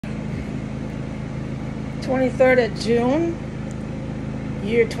23rd of June,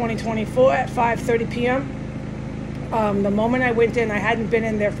 year 2024 at 5:30 p.m. The moment I went in, I hadn't been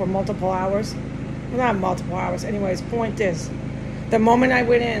in there for multiple hours. Well, not multiple hours. Anyways, point is, the moment I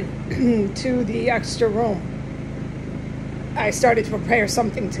went in to the extra room, I started to prepare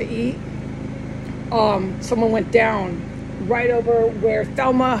something to eat. Someone went down right over where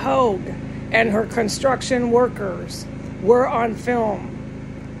Thelma Hogue and her construction workers were on film,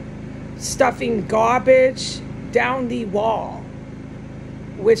 stuffing garbage down the wall,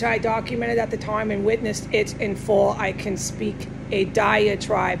 which I documented at the time and witnessed it in full. I can speak a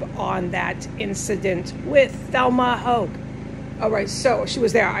diatribe on that incident with Thelma Hogue. All right, so she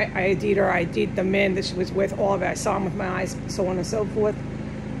was there. I ID'd her. I ID'd the men that she was with, all of it. I saw them with my eyes, so on and so forth.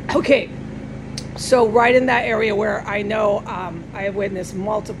 Okay, so right in that area where I know I have witnessed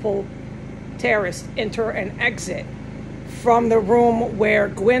multiple terrorists enter and exit from the room where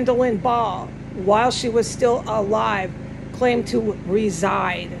Gwendolyn Ball, while she was still alive, claimed to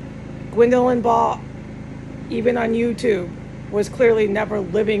reside. Gwendolyn Ball, even on YouTube, was clearly never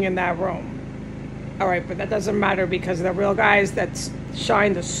living in that room. All right, but that doesn't matter because the real guys that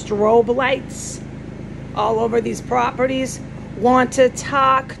shine the strobe lights all over these properties want to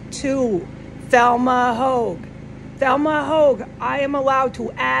talk to Thelma Hogue. Thelma Hogue, I am allowed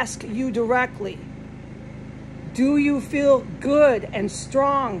to ask you directly. Do you feel good and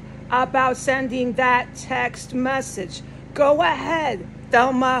strong about sending that text message? Go ahead,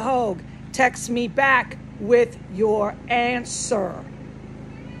 Thelma Hogue. Text me back with your answer.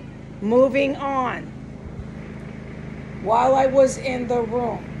 Moving on. While I was in the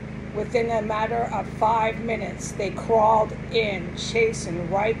room, within a matter of 5 minutes, they crawled in, chasing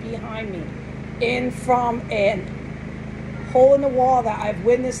right behind me, in from a hole in the wall that I've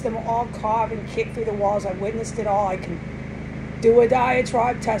witnessed them all carve and kick through the walls. I've witnessed it all. I can do a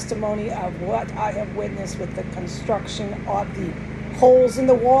diatribe testimony of what I have witnessed with the construction of the holes in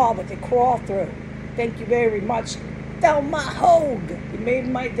the wall that they crawl through. Thank you very much, Thelma Hogue. You made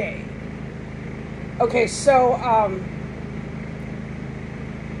my day. Okay, so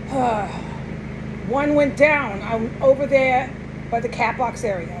one went down. I'm over there by the cat box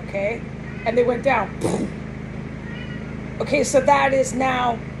area, okay? And they went down. Okay, so that is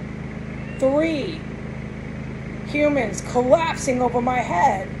now 3 humans collapsing over my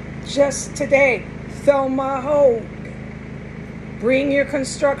head just today. Thelma Hogue. Bring your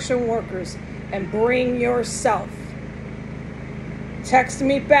construction workers and bring yourself. Text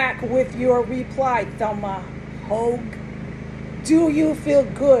me back with your reply, Thelma Hogue. Do you feel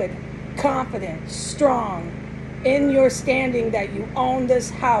good, confident, strong in your standing that you own this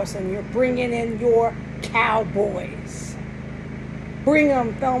house and you're bringing in your cowboys? Bring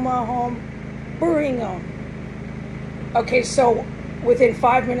them, Thelma home. Bring them. Okay, so within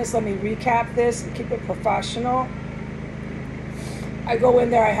 5 minutes, let me recap this and keep it professional. I go in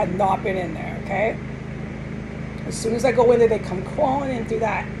there. I had not been in there, okay? As soon as I go in there, they come crawling in through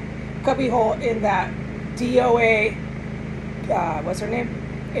that cubby hole in that DOA, what's her name?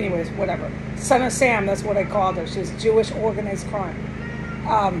 Anyways, whatever. Son of Sam, that's what I called her. She's Jewish organized crime.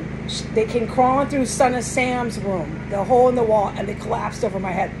 They came crawling through Son of Sam's room, the hole in the wall, and they collapsed over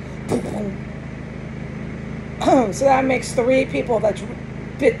my head. So that makes 3 people that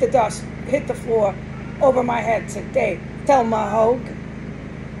bit the dust, hit the floor over my head today. Thelma Hogue.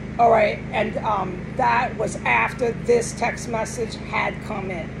 All right, and that was after this text message had come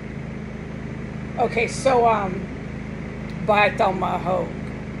in. Okay, so by Thelma Hogue.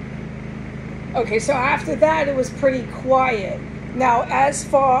 Okay, so after that, it was pretty quiet. Now, as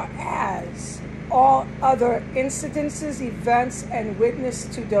far as all other incidences, events, and witness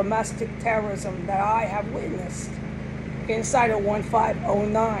to domestic terrorism that I have witnessed inside of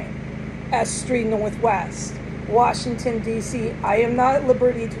 1509 S Street Northwest, Washington, D.C., I am not at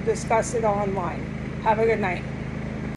liberty to discuss it online. Have a good night.